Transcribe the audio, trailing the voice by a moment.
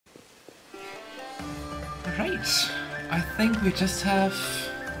Right. I think we just have...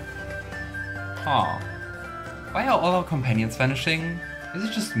 Huh. Why are all our companions vanishing? Is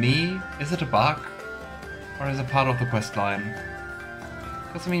it just me? Is it a bug? Or is it part of the quest line?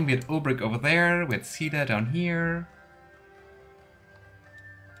 Because I mean, we had Ulbrig over there, we had Seelah down here.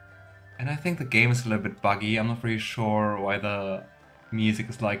 And I think the game is a little bit buggy. I'm not really sure why the music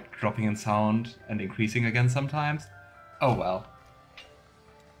is like dropping in sound and increasing again sometimes. Oh well.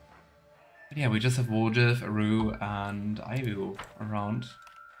 But yeah, we just have Woljif, Aru, and Ivu around.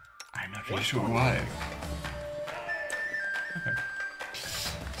 I'm not really sure why. Okay.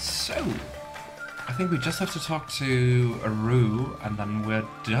 So, I think we just have to talk to Aru and then we're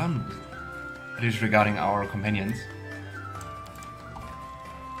done. At least regarding our companions.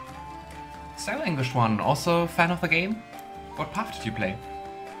 So, English one, also fan of the game? What path did you play?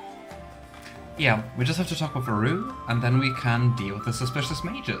 Yeah, we just have to talk with Aru, and then we can deal with the suspicious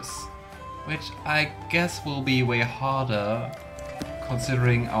mages. Which I guess will be way harder,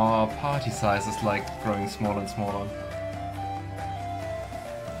 considering our party size is like growing smaller and smaller.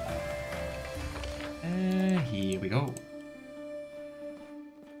 Here we go.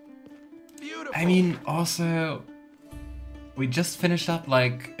 Beautiful. I mean, also... We just finished up,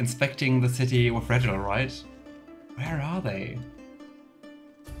 like, inspecting the city with Regill, right? Where are they?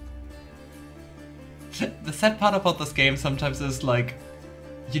 The sad part about this game sometimes is, like,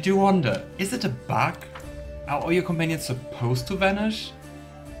 you do wonder, is it a bug? Are all your companions supposed to vanish?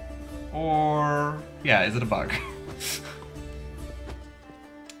 Or... yeah, is it a bug?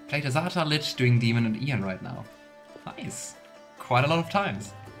 Played Azata, Lich, doing Demon and Ian right now. Nice. Quite a lot of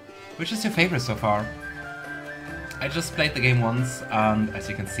times. Which is your favorite so far? I just played the game once, and as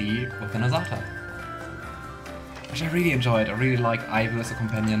you can see, with an Azata. Which I really enjoyed. I really like Ivu as a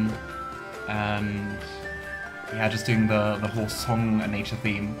companion. And yeah, just doing the whole song and nature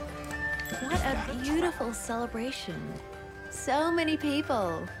theme. What a beautiful celebration. So many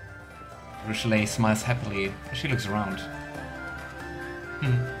people. Arueshalae smiles happily as she looks around.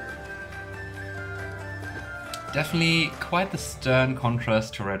 Definitely quite the stern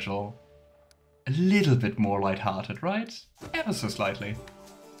contrast to Regill. A little bit more lighthearted, right? Ever so slightly.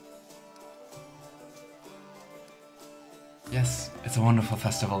 Yes, it's a wonderful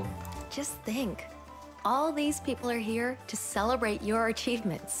festival. Just think, all these people are here to celebrate your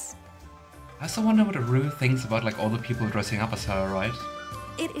achievements. I also wonder what Aru thinks about like all the people dressing up as her, right?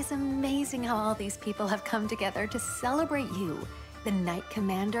 It is amazing how all these people have come together to celebrate you, the Knight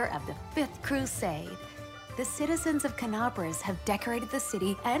Commander of the 5th Crusade. The citizens of Kenabres have decorated the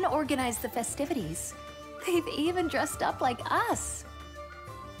city and organized the festivities. They've even dressed up like us.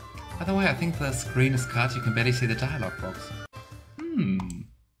 By the way, I think the screen is cut, you can barely see the dialogue box.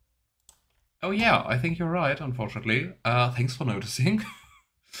 Oh yeah, I think you're right, unfortunately. Thanks for noticing.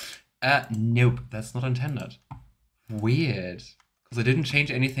 Nope, that's not intended. Weird. Because I didn't change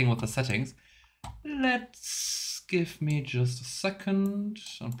anything with the settings. Let's give me just a second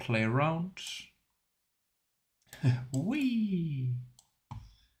and play around. Whee!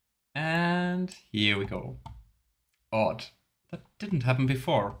 And here we go. Odd. That didn't happen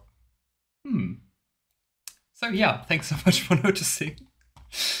before. So yeah, thanks so much for noticing.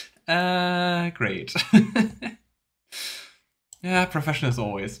 Great. Yeah, professional as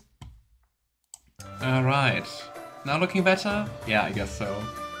always. Alright. Now looking better? Yeah, I guess so.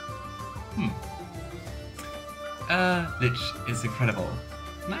 Lich is incredible.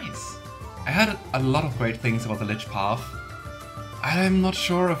 Nice. I heard a lot of great things about the Lich path. I'm not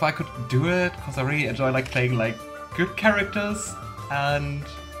sure if I could do it, because I really enjoy like playing like good characters, and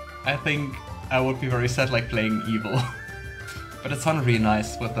I think I would be very sad like playing evil. But it sounded really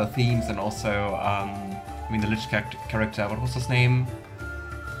nice with the themes and also, I mean the Lich character, what was his name?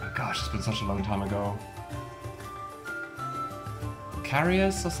 Oh gosh, it's been such a long time ago.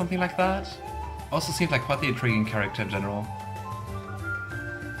 Carius or something like that? Also seemed like quite the intriguing character in general.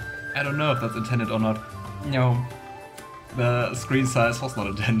 I don't know if that's intended or not. No, the screen size was not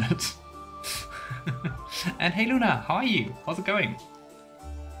intended. And hey Luna, how are you? How's it going?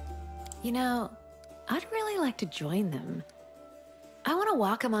 You know, I'd really like to join them. I want to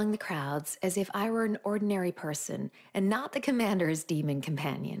walk among the crowds as if I were an ordinary person and not the commander's demon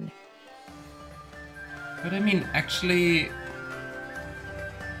companion. But I mean, actually,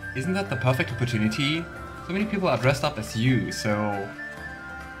 isn't that the perfect opportunity? So many people are dressed up as you, so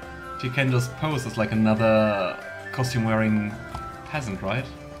you can just pose as like another costume-wearing peasant, right?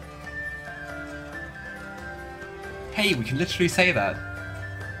 Hey, we can literally say that.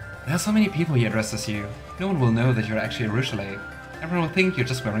 There are so many people here dressed as you. No one will know that you're actually Arueshalae. Everyone will think you're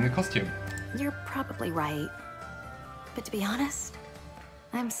just wearing a costume. You're probably right. But to be honest,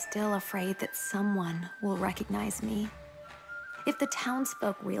 I'm still afraid that someone will recognize me. If the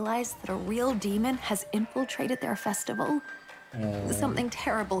townsfolk realize that a real demon has infiltrated their festival, something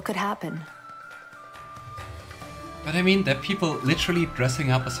terrible could happen. But I mean, there are people literally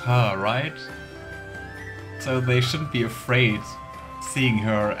dressing up as her, right? So they shouldn't be afraid seeing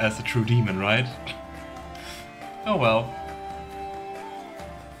her as a true demon, right? Oh well.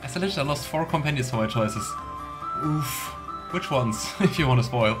 As a lich, I lost 4 companions for my choices. Oof. Which ones, if you want to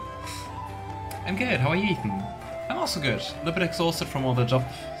spoil? I'm good, how are you, Ethan? I'm also good. A little bit exhausted from all the job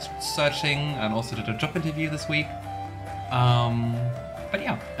searching and also did a job interview this week. But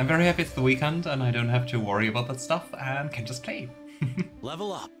yeah, I'm very happy it's the weekend and I don't have to worry about that stuff and can just play.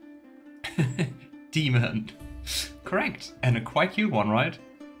 Level up. Demon. Correct, and a quite cute one, right?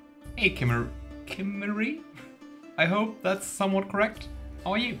 Hey, Kimmery? I hope that's somewhat correct.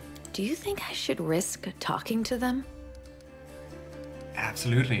 How are you? Do you think I should risk talking to them?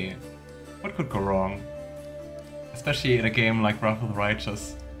 Absolutely. What could go wrong? Especially in a game like Wrath of the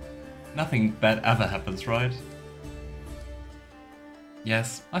Righteous. Nothing bad ever happens, right?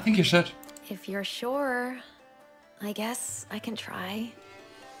 Yes, I think you should. If you're sure, I guess I can try.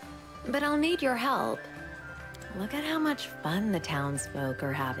 But I'll need your help. Look at how much fun the townsfolk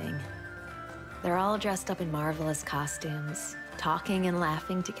are having. They're all dressed up in marvelous costumes, talking and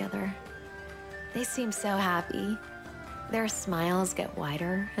laughing together. They seem so happy. Their smiles get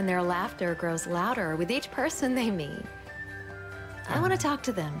wider, and their laughter grows louder with each person they meet. I want to talk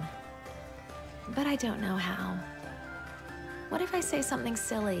to them, but I don't know how. What if I say something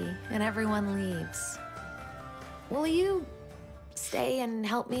silly and everyone leaves? Will you stay and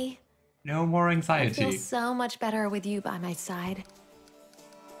help me? No more I anxiety. feel so much better with you by my side.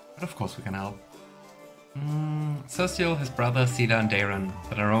 But of course we can help. Sosiel, his brother Seelah and Daeran.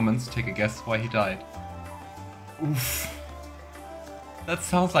 The Romans, take a guess why he died. Oof. That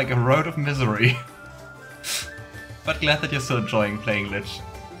sounds like a road of misery. But glad that you're still enjoying playing Lich.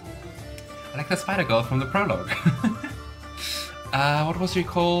 I like the spider girl from the prologue. What was she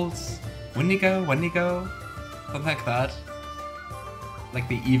called? Wendigo? Something like that. Like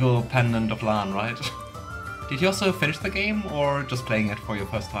the evil pendant of Lann, right? Did you also finish the game, or just playing it for your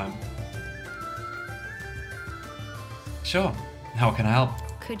first time? Sure. How can I help?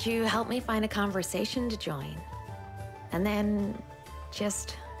 Could you help me find a conversation to join? And then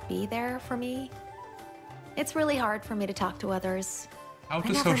just be there for me? It's really hard for me to talk to others. How to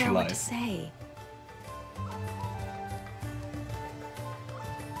I never know what to socialize? say.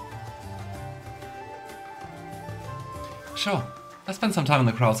 Sure. I'll spend some time in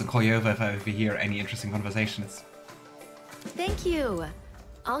the crowds and call you over if I overhear any interesting conversations. Thank you.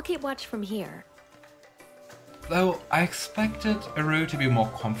 I'll keep watch from here. Though I expected Aru to be more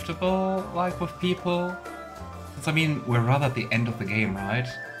comfortable, like, with people. Since, I mean, we're rather at the end of the game, right?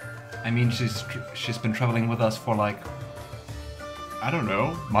 I mean, she's been traveling with us for, like, I don't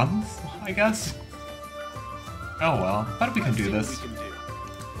know, months, I guess? Oh well, but we can do this.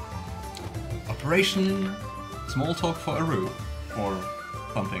 Operation Small Talk for Aru, or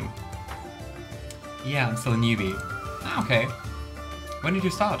something. Yeah, I'm still a newbie. Ah, okay. When did you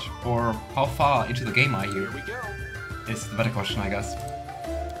start? Or how far into the game are you? Here we go. Is the better question, I guess.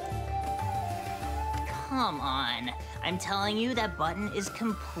 Come on. I'm telling you that button is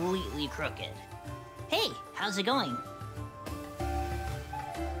completely crooked. Hey, how's it going?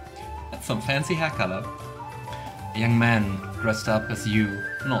 That's some fancy hair color. A young man dressed up as you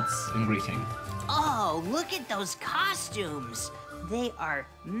nods in greeting. Oh, look at those costumes. They are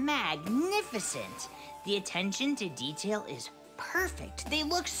magnificent. The attention to detail is perfect. They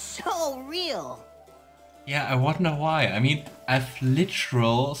look so real. Yeah, I wonder why. I mean, I have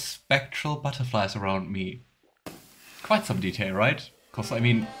literal spectral butterflies around me. Quite some detail, right? Because, I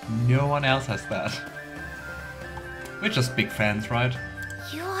mean, no one else has that. We're just big fans, right?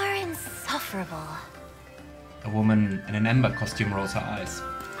 You are insufferable. A woman in an Ember costume rolls her eyes.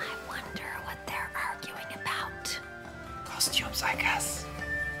 I wonder what they're arguing about. Costumes, I guess.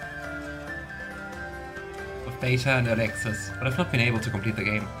 With beta and early access, but I've not been able to complete the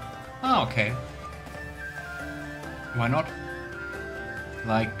game. Oh, okay. Why not?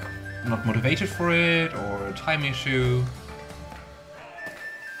 Like, not motivated for it, or a time issue?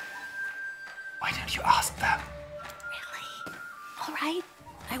 Why don't you ask them? Really? All right,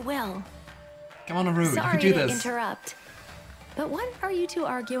 I will. Come on, Aru, you Sorry can do to this. interrupt. But what are you two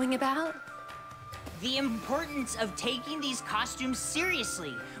arguing about? The importance of taking these costumes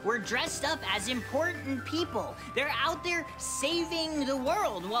seriously. We're dressed up as important people. They're out there saving the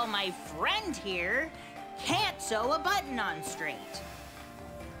world while my friend here can't sew a button on straight.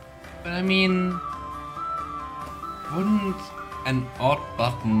 But I mean, wouldn't an odd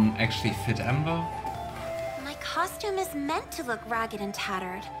button actually fit Ember? My costume is meant to look ragged and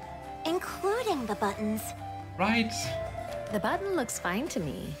tattered, including the buttons. Right. The button looks fine to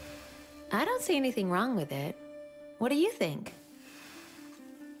me. I don't see anything wrong with it. What do you think?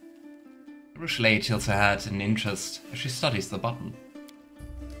 Arueshalae tilts her head in interest as she studies the button.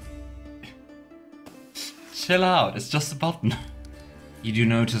 Chill out, it's just a button. You do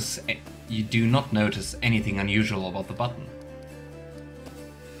not notice anything unusual about the button.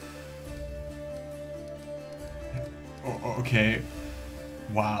 Okay.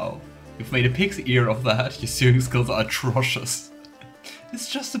 Wow. You've made a pig's ear of that. Your sewing skills are atrocious. It's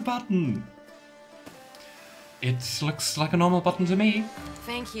just a button. It looks like a normal button to me.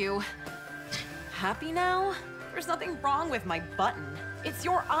 Thank you. Happy now? There's nothing wrong with my button. It's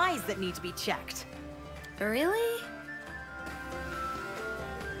your eyes that need to be checked. Really?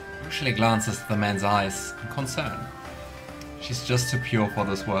 Arueshalae glances at the man's eyes in concern. She's just too pure for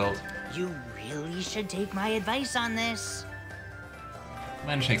this world. You really should take my advice on this. The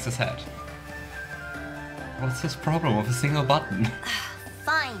man shakes his head. What's his problem with a single button?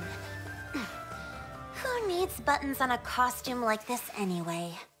 Fine. Who needs buttons on a costume like this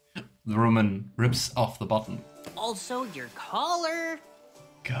anyway? The woman rips off the button. Also, your collar.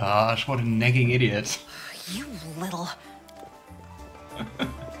 Gosh, what a nagging idiot. You little...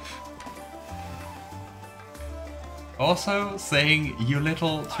 Also, saying you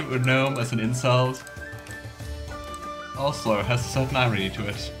little to a gnome as an insult also has a certain irony to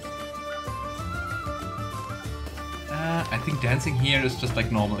it. I think dancing here is just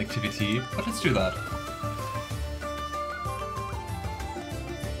like normal activity, but let's do that.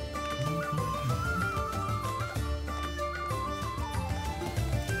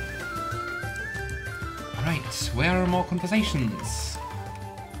 Alright, where are more conversations?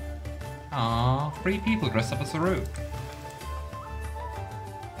 Ah, 3 people dressed up as a rogue.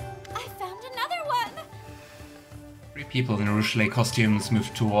 I found another one! 3 people in Arueshalae costumes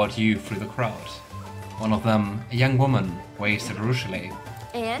move toward you through the crowd. One of them, a young woman, waves at Arueshalae.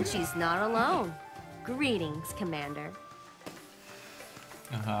 And she's not alone. Greetings, Commander.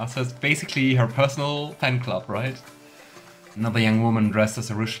 So it's basically her personal fan club, right? Another young woman dressed as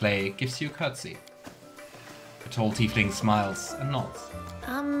Arueshalae gives you a curtsy. The tall tiefling smiles and nods.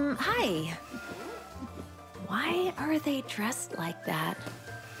 Hi. Why are they dressed like that?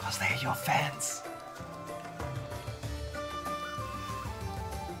 Because they're your fans.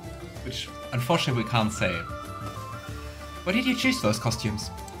 Which, unfortunately, we can't say. Why did you choose those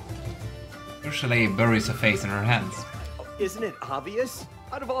costumes? Arueshalae buries her face in her hands. Isn't it obvious?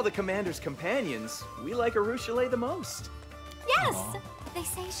 Out of all the commander's companions, we like Arueshalae the most. Yes! Aww. They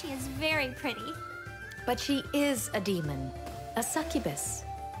say she is very pretty. But she is a demon. A succubus.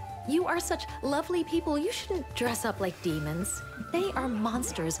 You are such lovely people, you shouldn't dress up like demons. They are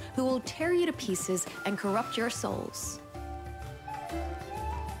monsters who will tear you to pieces and corrupt your souls.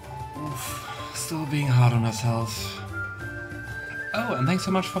 Oof, still being hard on herself. Oh, and thanks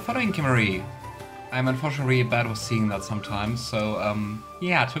so much for following, Kimmery. I'm unfortunately bad with seeing that sometimes, so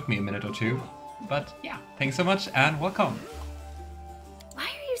yeah, it took me a minute or two. But yeah, thanks so much and welcome. Why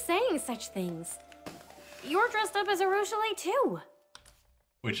are you saying such things? You're dressed up as Arueshalae too.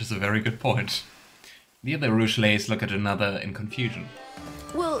 Which is a very good point. The other Arueshalaes look at another in confusion.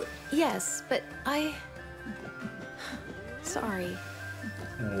 Well, yes, but I... Sorry.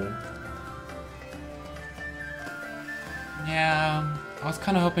 Oh. Yeah, I was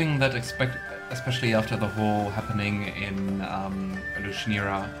kind of hoping that especially after the whole happening in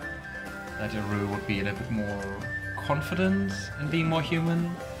Alushnira, that Aru would be a little bit more confident in being more human.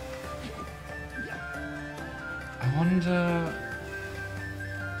 I wonder...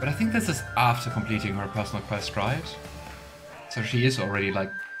 But I think this is after completing her personal quest, right? So she is already,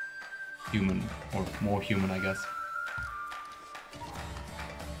 like, human, or more human, I guess.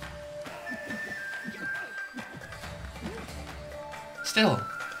 Still,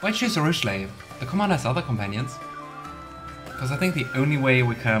 why choose Arueshalae? The commander has other companions. Because I think the only way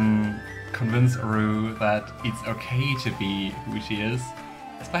we can convince Aru that it's okay to be who she is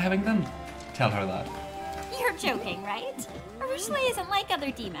by having them tell her that. You're joking, right? Arueshalae isn't like other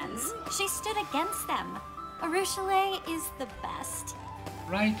demons. She stood against them. Arueshalae is the best.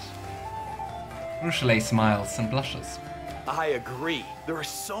 Right? Arueshalae smiles and blushes. I agree. There are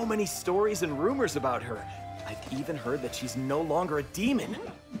so many stories and rumors about her. I've even heard that she's no longer a demon.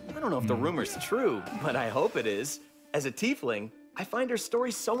 I don't know if the rumor's true, but I hope it is. As a tiefling, I find her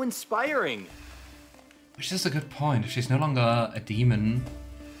story so inspiring. Which is a good point. If she's no longer a demon,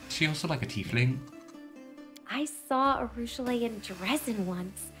 is she also like a tiefling? I saw Arueshalae in Dresden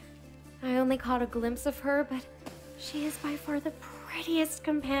once. I only caught a glimpse of her, but She is by far the prettiest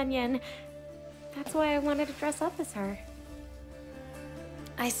companion. That's why I wanted to dress up as her.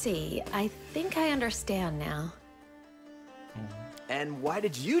 I see. I think I understand now. And why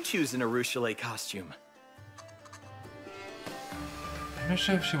did you choose an Arueshalae costume? I'm not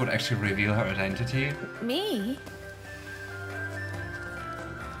sure if she would actually reveal her identity. Me?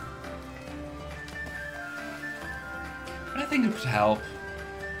 But I think it could help.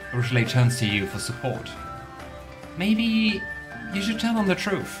 Arueshalae turns to you for support. Maybe you should tell them the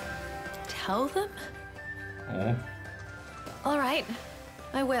truth. Tell them? Oh. All right,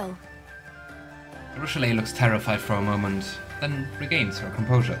 I will. Arueshalae looks terrified for a moment, then regains her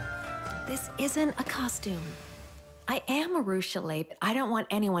composure. This isn't a costume. I am Arueshalae, but I don't want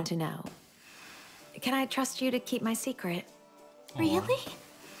anyone to know. Can I trust you to keep my secret? Really?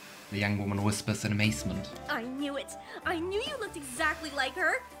 The young woman whispers in amazement. I knew it. I knew you looked exactly like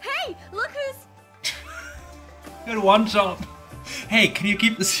her. Hey, look who's... Good one job. Hey, can you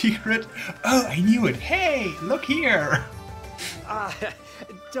keep the secret? Oh, I knew it. Hey, look here.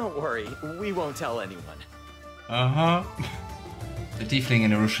 Don't worry, we won't tell anyone. Uh-huh. The tiefling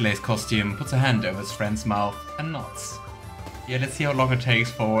in Arueshalae's costume puts a hand over his friend's mouth and nods. Yeah, let's see how long it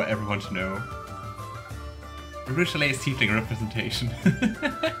takes for everyone to know. Arueshalae's tiefling representation.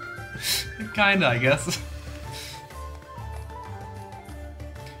 Kinda, I guess.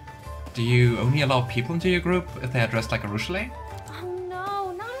 Do you only allow people into your group if they are dressed like Arueshalae? Oh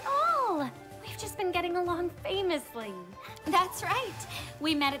no, not at all. We've just been getting along famously. That's right.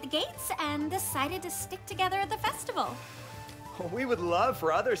 We met at the gates and decided to stick together at the festival. We would love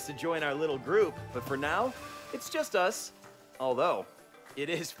for others to join our little group, but for now, it's just us. Although, it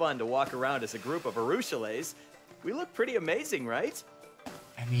is fun to walk around as a group of Arueshalaes. We look pretty amazing, right?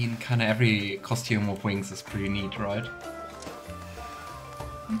 I mean, kinda every costume with wings is pretty neat, right?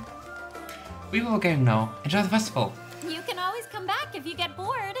 We will go now. Enjoy the festival. You can always come back if you get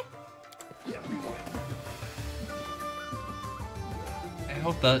bored. I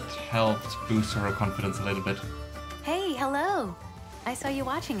hope that helped boost her confidence a little bit. Hey, hello. I saw you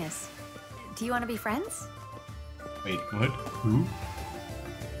watching us. Do you want to be friends? Wait, what? Who?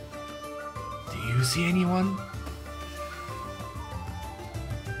 Do you see anyone?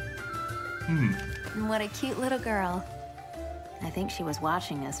 What a cute little girl. I think she was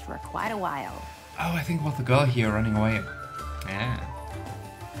watching us for quite a while. Oh, I think about the girl here running away. Yeah.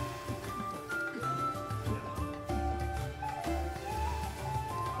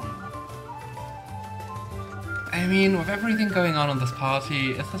 I mean, with everything going on in this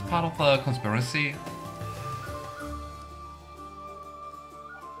party, is this part of the conspiracy?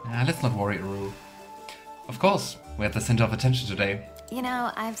 Let's not worry, Aru. Of course, we're at the center of attention today. You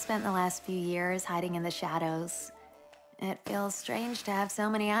know, I've spent the last few years hiding in the shadows. It feels strange to have so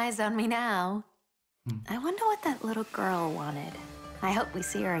many eyes on me now. I wonder what that little girl wanted. I hope we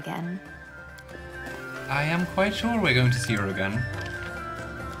see her again. I am quite sure we're going to see her again.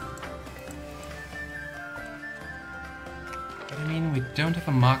 But I mean, we don't have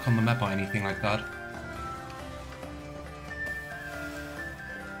a mark on the map or anything like that.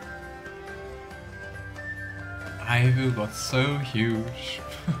 Ivu got so huge.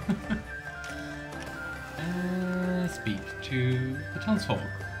 Speak to the townsfolk.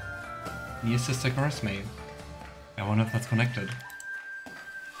 Near Sister Charisma. I wonder if that's connected.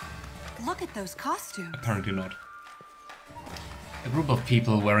 Look at those costumes. Apparently not. A group of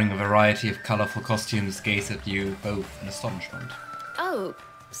people wearing a variety of colorful costumes gaze at you both in astonishment. Oh,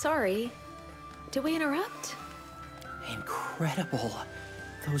 sorry. Did we interrupt? Incredible.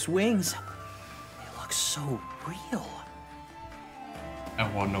 Those wings, they look so real. I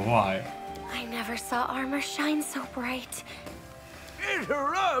wonder why. I never saw armor shine so bright.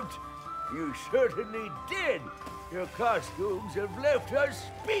 Interrupt? You certainly did. Your costumes have left us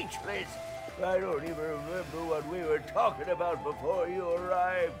speechless. I don't even remember what we were talking about before you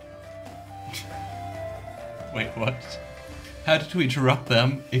arrived. Wait, what? How did we interrupt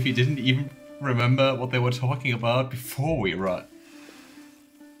them if you didn't even remember what they were talking about before we arrived?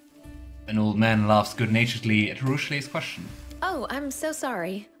 An old man laughs good-naturedly at Arueshalae's question. Oh, I'm so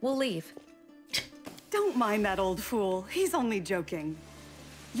sorry. We'll leave. Don't mind that old fool. He's only joking.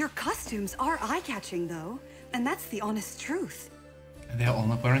 Your costumes are eye-catching, though, and that's the honest truth. They're all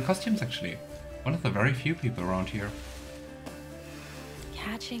not wearing costumes, actually. One of the very few people around here.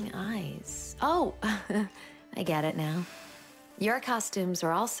 Catching eyes. Oh, I get it now. Your costumes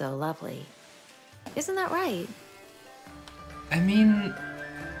are also lovely. Isn't that right? I mean,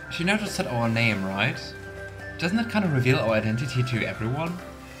 she now just said our name, right? Doesn't that kind of reveal our identity to everyone?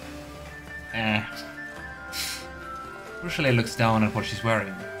 Arueshalae looks down at what she's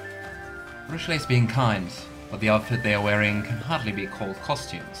wearing. Arueshalae's being kind. but the outfit they are wearing can hardly be called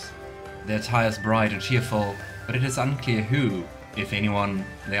costumes. Their attire is bright and cheerful, but it is unclear who, if anyone,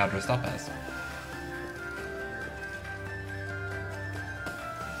 they are dressed up as.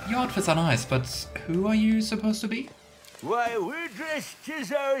 Your outfits are nice, but who are you supposed to be? Why, we're dressed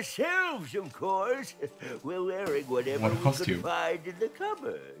as ourselves, of course. We're wearing whatever What a we costume. could find in the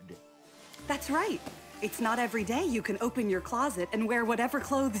cupboard. That's right. It's not every day you can open your closet and wear whatever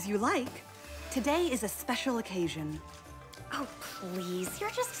clothes you like. Today is a special occasion. Oh, please. You're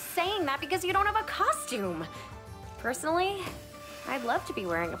just saying that because you don't have a costume. Personally, I'd love to be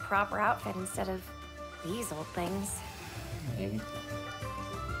wearing a proper outfit instead of these old things.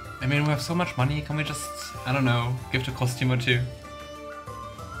 I mean, we have so much money, can we just, I don't know, gift a costume or two?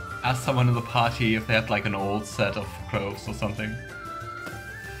 Ask someone in the party if they have like an old set of clothes or something.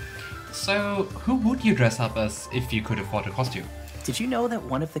 So, who would you dress up as if you could afford a costume? Did you know that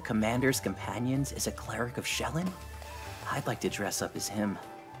one of the commander's companions is a cleric of Shelyn? I'd like to dress up as him.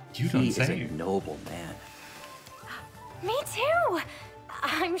 You don't He say. is a noble man. Me too!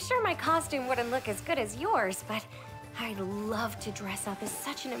 I'm sure my costume wouldn't look as good as yours, but I'd love to dress up as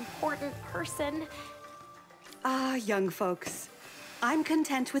such an important person. Ah, young folks. I'm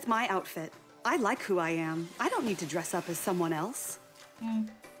content with my outfit. I like who I am. I don't need to dress up as someone else.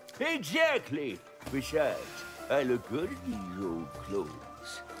 Exactly. Besides, I look good in these old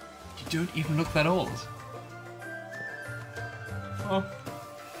clothes. You don't even look that old. Oh.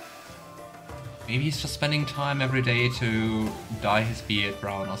 Maybe he's just spending time every day to dye his beard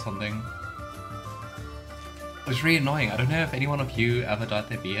brown or something. It's really annoying. I don't know if any one of you ever dyed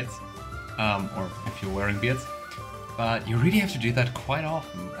their beards, or if you're wearing beards, but you really have to do that quite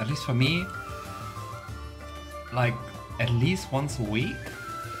often. At least for me, like at least once a week,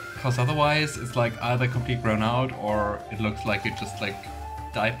 because otherwise it's like either complete grown out or it looks like you just like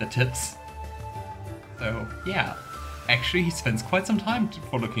dyed the tips. So yeah, actually he spends quite some time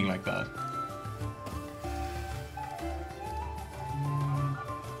for looking like that.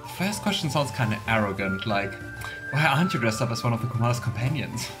 First question sounds kind of arrogant, like, why aren't you dressed up as one of the commander's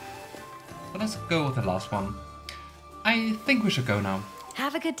companions? But let's go with the last one. I think we should go now.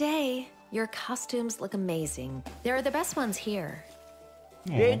 Have a good day. Your costumes look amazing. They're the best ones here.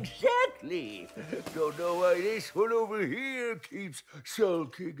 Exactly. Don't know why this one over here keeps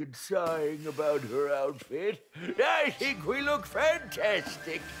sulking and sighing about her outfit. I think we look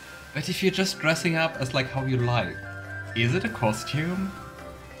fantastic. But if you're just dressing up as like how you like, is it a costume?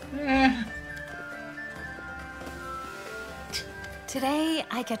 Today,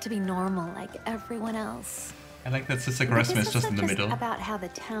 I get to be normal like everyone else. I like that Sister But Gressman this is just in the isn't middle. about how the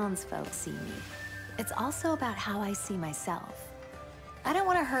townsfolk see me. It's also about how I see myself. I don't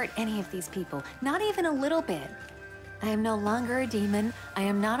want to hurt any of these people, not even a little bit. I am no longer a demon. I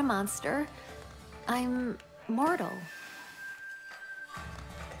am not a monster. I'm mortal.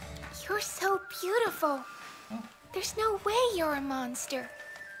 You're so beautiful. There's no way you're a monster.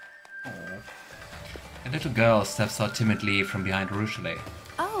 A little girl steps out timidly from behind Arueshalae.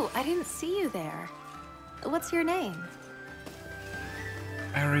 Oh, I didn't see you there. What's your name?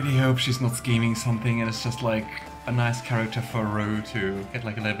 I really hope she's not scheming something and it's just like a nice character for Ro to get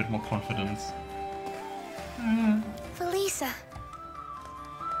like a little bit more confidence. Felisa.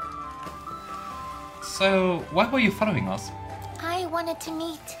 So, why were you following us? I wanted to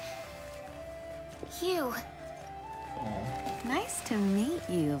meet you. Nice to meet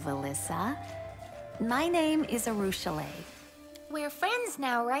you, Felisa. My name is Arueshalae. We're friends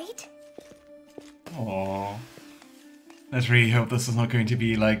now, right? Aww. Let's really hope this is not going to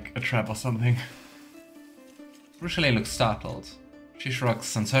be like a trap or something. Arueshalae looks startled. She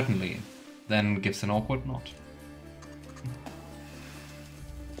shrugs uncertainly, then gives an awkward nod.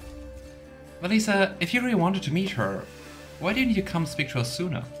 Felisa, if you really wanted to meet her, why didn't you come speak to us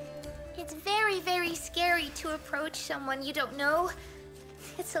sooner? It's very, very scary to approach someone you don't know.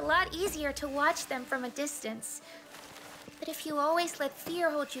 It's a lot easier to watch them from a distance. But if you always let fear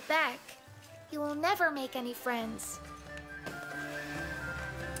hold you back, you will never make any friends.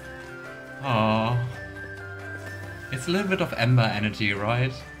 Aww. It's a little bit of Ember energy,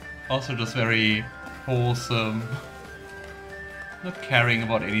 right? Also just very wholesome. Not caring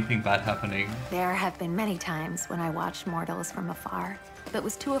about anything bad happening. There have been many times when I watched mortals from afar, but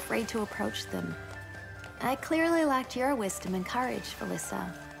was too afraid to approach them. I clearly lacked your wisdom and courage,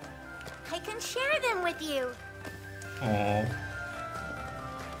 Felisa. I can share them with you. Aww.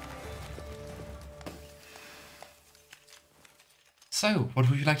 So, what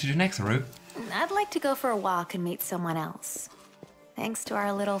would you like to do next, Aru? I'd like to go for a walk and meet someone else. Thanks to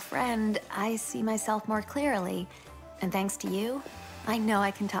our little friend, I see myself more clearly. And thanks to you, I know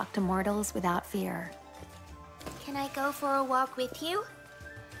I can talk to mortals without fear. Can I go for a walk with you?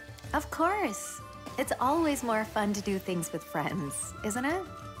 Of course. It's always more fun to do things with friends, isn't it?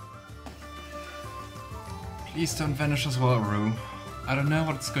 Please don't vanish as well, Aru. I don't know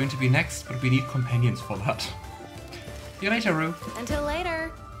what's going to be next, but we need companions for that. See you later, Aru. Until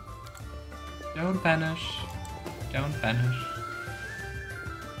later. Don't vanish. Don't vanish.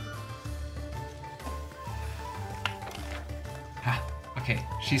 Ha, okay,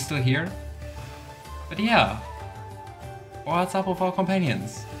 she's still here. But yeah, what's up with our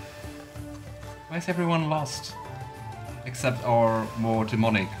companions? Why is everyone lost? Except our more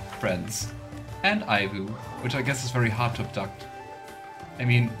demonic friends. And Ivu, which I guess is very hard to abduct. I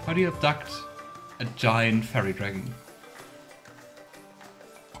mean, how do you abduct a giant fairy dragon?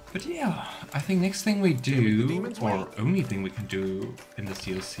 But yeah, I think next thing we do, or only thing we can do in this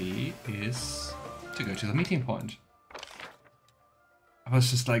DLC, is to go to the meeting point. I was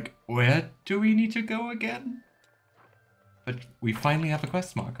just like, where do we need to go again? But we finally have a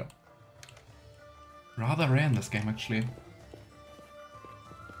quest marker. Rather rare in this game, actually.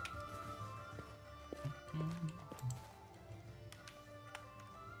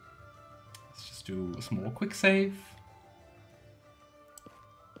 Let's just do a small quick save.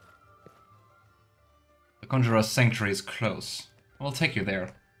 The Conjurer's Sanctuary is close. I'll take you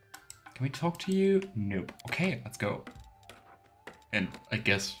there. Can we talk to you? Nope. Okay, let's go. And I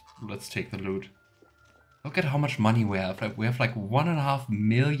guess let's take the loot. Look at how much money we have. Like, we have like 1.5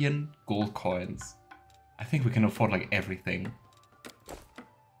 million gold coins. I think we can afford like everything.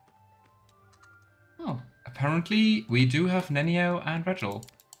 Oh, apparently we do have Nenio and Regill.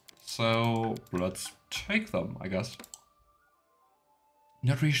 So let's take them, I guess.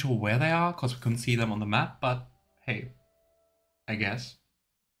 Not really sure where they are, because we couldn't see them on the map, but hey, I guess.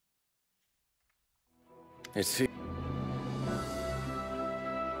 It's